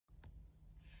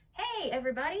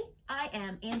everybody, I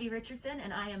am Andi Richardson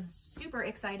and I am super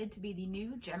excited to be the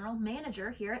new general manager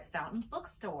here at Fountain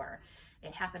Bookstore.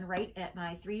 It happened right at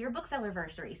my 3-year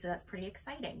booksellerversary, so that's pretty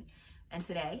exciting. And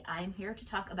today I am here to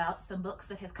talk about some books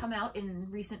that have come out in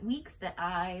recent weeks that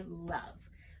I love.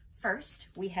 First,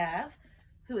 we have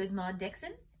Who is Maud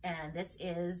Dixon? And this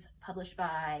is published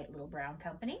by Little Brown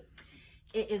Company.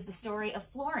 It is the story of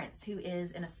Florence, who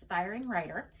is an aspiring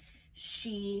writer.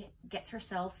 She gets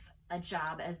herself a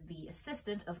job as the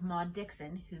assistant of Maud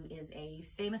Dixon, who is a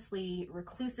famously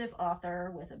reclusive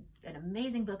author with an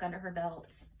amazing book under her belt,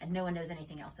 and no one knows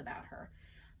anything else about her.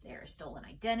 There's stolen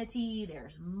identity,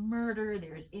 there's murder,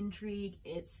 there's intrigue.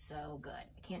 It's so good.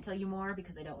 I can't tell you more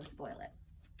because I don't want to spoil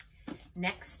it.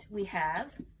 Next, we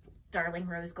have Darling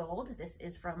Rose Gold. This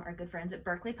is from our good friends at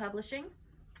Berkeley Publishing.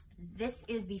 This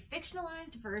is the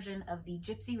fictionalized version of the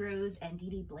Gypsy Rose and Dee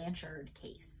Dee Blanchard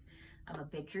case. I'm a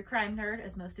big true crime nerd,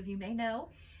 as most of you may know,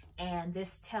 and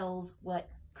this tells what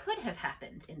could have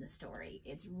happened in the story.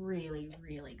 It's really,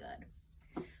 really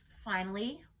good.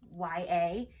 Finally,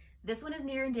 YA. This one is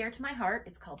near and dear to my heart.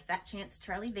 It's called Fat Chance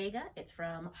Charlie Vega. It's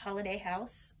from Holiday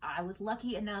House. I was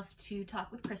lucky enough to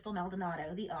talk with Crystal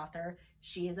Maldonado, the author.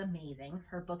 She is amazing.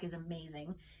 Her book is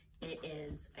amazing. It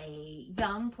is a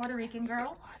young Puerto Rican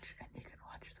girl.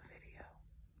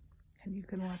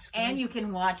 And you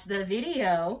can watch the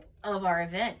video of our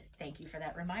event. Thank you for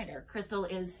that reminder. Crystal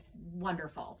is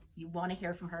wonderful. You want to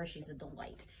hear from her. She's a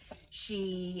delight.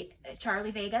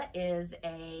 Charlie Vega is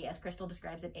as Crystal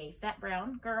describes it, a fat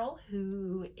brown girl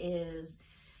who is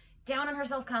down on her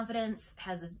self-confidence,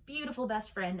 has this beautiful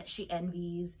best friend that she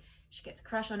envies. She gets a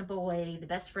crush on a boy, the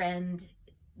best friend.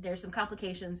 There's some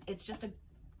complications. It's just a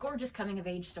gorgeous coming of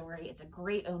age story. It's a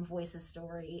great own voices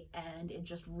story, and it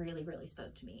just really, really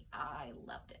spoke to me. I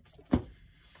loved it.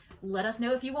 Let us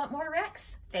know if you want more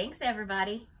recs. Thanks,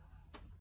 everybody.